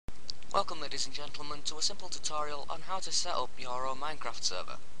Welcome ladies and gentlemen to a simple tutorial on how to set up your own Minecraft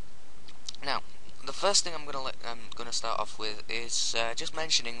server. Now, the first thing I'm going to start off with is just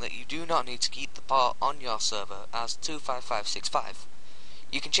mentioning that you do not need to keep the port on your server as 25565.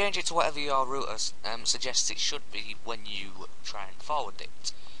 You can change it to whatever your router suggests it should be when you try and forward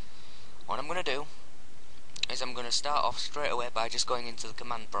it. What I'm going to do is I'm going to start off straight away by just going into the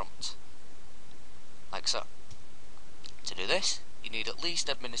command prompt, like so. To do this, you need at least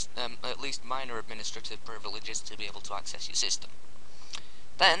minor administrative privileges to be able to access your system.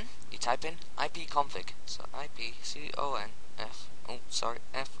 Then you type in ipconfig, so ipconfig,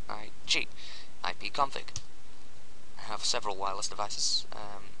 ipconfig. I have several wireless devices.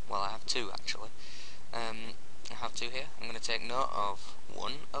 Well, I have two actually. I have two here. I'm going to take note of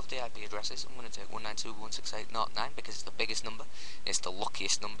one of the IP addresses. I'm going to take 192.168.0.9 because it's the biggest number. It's the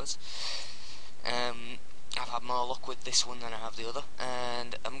luckiest numbers. I've had more luck with this one than I have the other,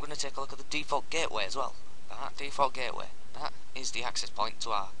 and I'm going to take a look at the default gateway as well. That default gateway, that is the access point to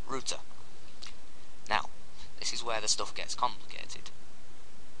our router. Now, this is where the stuff gets complicated.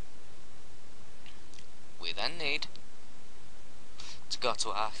 We then need to go to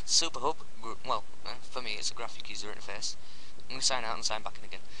our superhub. Well, for me it's a graphic user interface. I'm going to sign out and sign back in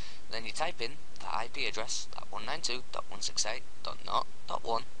again. Then you type in that IP address, that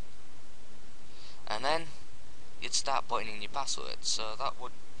 192.168.0.1, and then you'd start putting in your password. So that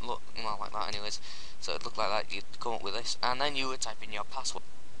would look well like that anyways. So it'd look like that. You'd come up with this, and then you would type in your password.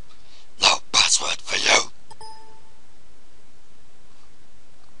 No password for you!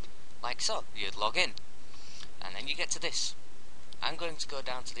 Like so. You'd log in, and then you get to this. I'm going to go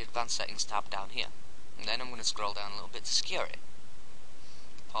down to the advanced settings tab down here, and then I'm going to scroll down a little bit to security.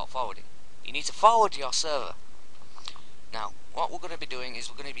 Port forwarding. You need to forward your server. Now, what we're going to be doing is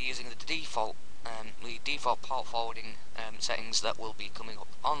we're going to be using the default port forwarding settings that will be coming up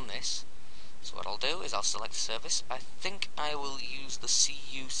on this. So what I'll do is I'll select service. I think I will use the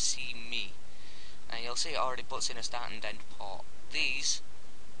changeme, and you'll see it already puts in a start and end port. These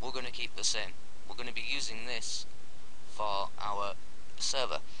we're going to keep the same. We're going to be using this for our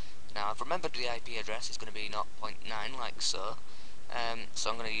server. Now I've remembered the IP address is going to be 0.9 like so. So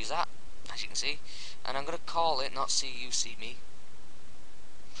I'm going to use that, as you can see, and I'm going to call it not changeme.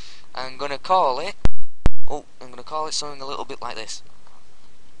 I'm going to call it something a little bit like this.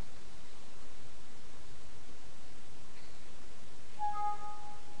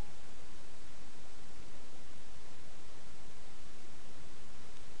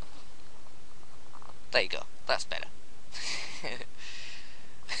 There you go, that's better.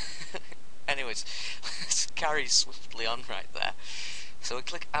 Anyways, let's carry swiftly on right there. So we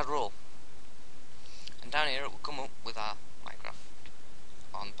click add role, and down here it will come up with our Minecraft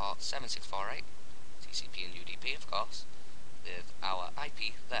on port 7648, TCP and UDP of course, with our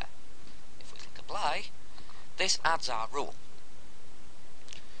IP there. If we click apply, this adds our rule,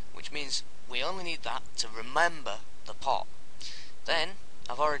 which means we only need that to remember the port. Then,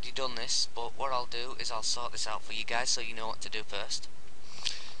 I've already done this, but what I'll do is I'll sort this out for you guys so you know what to do first.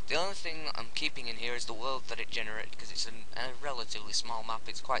 The only thing I'm keeping in here is the world that it generated, because it's a relatively small map.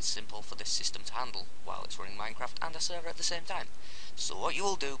 It's quite simple for this system to handle while it's running Minecraft and a server at the same time. So what you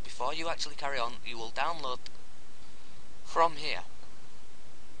will do before you actually carry on, you will download from here.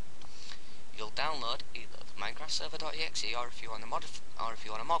 You'll download either the Minecraft server.exe, or if you want to mod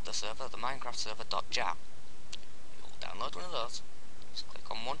the server, the Minecraft server.jar. You'll download one of those. Just click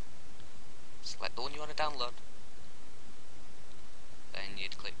on one, select the one you want to download. Then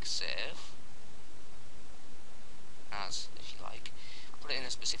you'd click save as, if you like, put it in a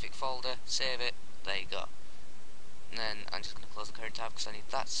specific folder, save it, there you go. And then I'm just going to close the current tab because I need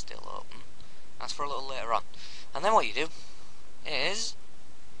that still open. That's for a little later on. And then what you do is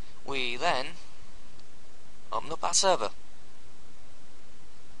we then open up our server,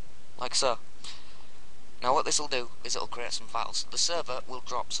 like so. Now what this will do is it'll create some files. The server will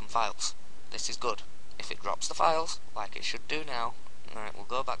drop some files. This is good. If it drops the files, like it should do now, alright, we'll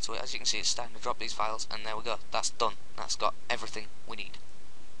go back to it. As you can see, it's starting to drop these files, and there we go. That's done. That's got everything we need.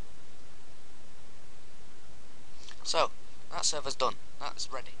 So, that server's done. That's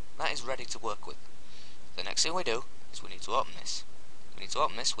ready. That is ready to work with. The next thing we do is we need to open this. We need to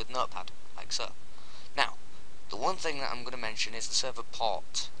open this with Notepad, like so. Now, the one thing that I'm going to mention is the server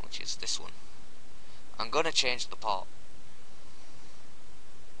port, which is this one. I'm going to change the port.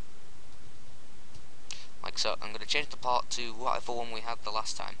 Like so. I'm going to change the port to whatever one we had the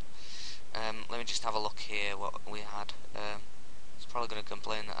last time. Let me just have a look here what we had. It's probably going to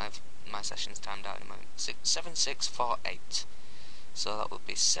complain that my session's timed out in a moment. 7648. So that would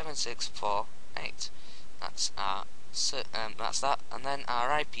be 7648. That's our So that's that, and then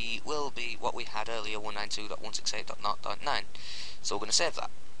our IP will be what we had earlier, 192.168.0.9. So we're going to save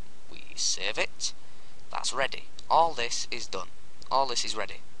that. We save it. That's ready. All this is done. All this is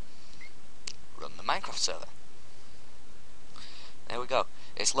ready. Run the Minecraft server. There we go.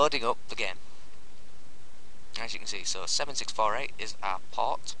 It's loading up the game. As you can see, so 7648 is our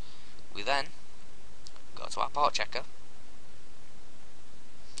port. We then go to our port checker.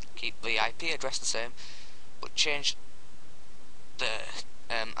 Keep the IP address the same, but change the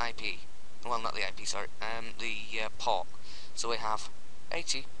IP. Well, not the IP, sorry. The port. So we have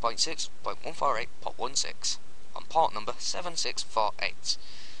 80.6.148.16 on port number 7648.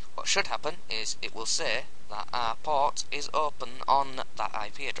 What should happen is it will say that our port is open on that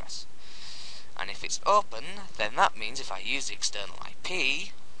IP address. And if it's open, then that means if I use the external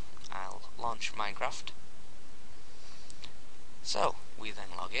IP, I'll launch Minecraft. So, we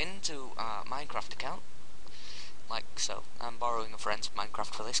then log into our Minecraft account, like so. I'm borrowing a friend's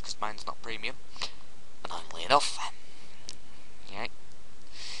Minecraft for this because mine's not premium, annoyingly enough. Yeah.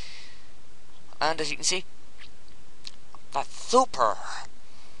 And as you can see, that's super.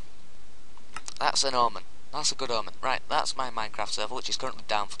 That's an omen. That's a good omen. Right, that's my Minecraft server, which is currently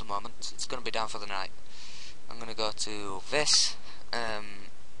down for the moment. It's going to be down for the night. I'm going to go to this,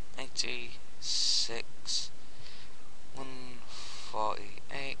 86,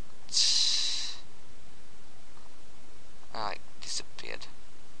 148. Ah, it disappeared.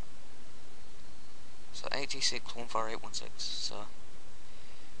 So 86.148.16. So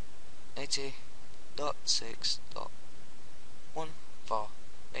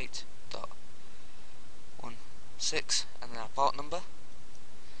 80.6.148.16, and then our port number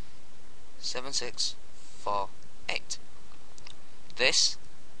 7648. This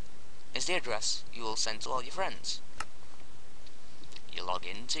is the address you will send to all your friends. You log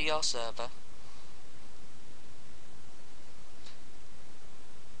into your server,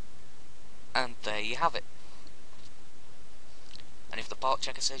 and there you have it. And if the port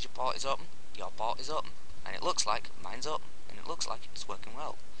checker says your port is open, your port is open. And it looks like mine's open, and it looks like it's working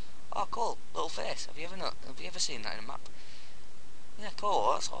well. Oh, cool, little face. Have you ever seen that in a map? Yeah,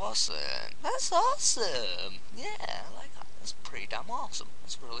 cool. That's awesome. That's awesome. Yeah, I like that. That's pretty damn awesome.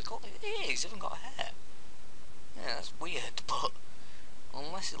 That's really cool. He's even got hair. Yeah, that's weird, but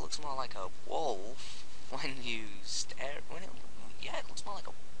unless it looks more like a wolf when you stare. Yeah, it looks more like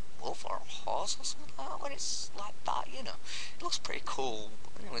a wolf or a horse or something like that when it's like that, you know. It looks pretty cool.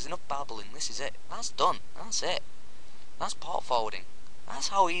 But anyways, enough babbling. This is it. That's done. That's it. That's port forwarding. That's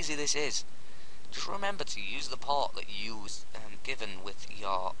how easy this is. Just remember to use the port that you was given with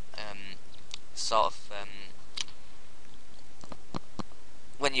your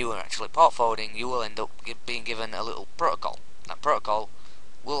when you are actually port forwarding, you will end up being given a little protocol. That protocol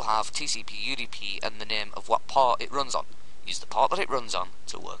will have TCP, UDP, and the name of what port it runs on. Use the port that it runs on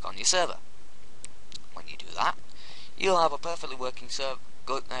to work on your server. When you do that, you'll have a perfectly working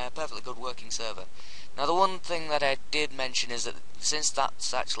perfectly good working server. Now, the one thing that I did mention is that since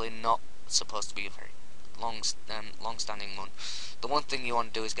that's actually not supposed to be a very long-standing one, the one thing you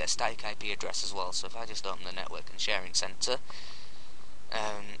want to do is get a static IP address as well. So if I just open the network and sharing center,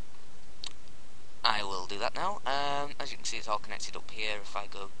 I will do that now. As you can see, it's all connected up here. If I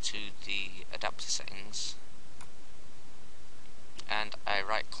go to the adapter settings and I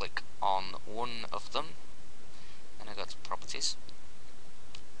right-click on one of them, and I go to properties.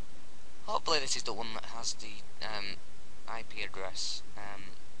 Hopefully this is the one that has the IP address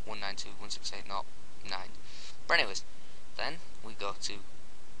 192.168.0.9. But anyways, then we go to,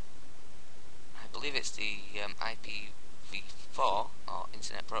 I believe it's the IPv4 or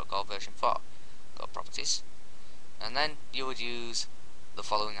Internet Protocol version 4. Go to properties, and then you would use the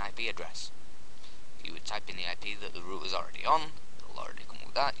following IP address. You would type in the IP that the router's already on. It'll already come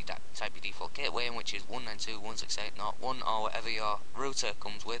with that. You type your default gateway in, which is 192.168.0.1 or whatever your router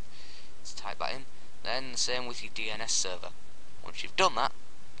comes with. So type that in. Then the same with your DNS server. Once you've done that,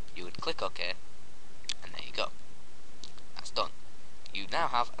 you would click OK, and there you go. That's done. You now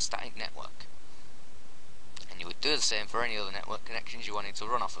have a static network, and you would do the same for any other network connections you wanted to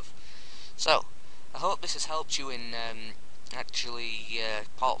run off of. So, I hope this has helped you in actually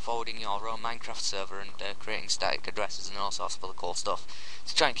port forwarding your own Minecraft server and creating static addresses and all sorts of other cool stuff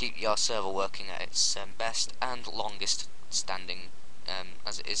to try and keep your server working at its best and longest standing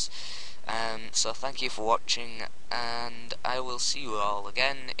as it is. So thank you for watching, and I will see you all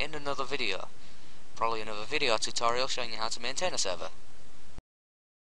again in another video. Probably another video tutorial showing you how to maintain a server.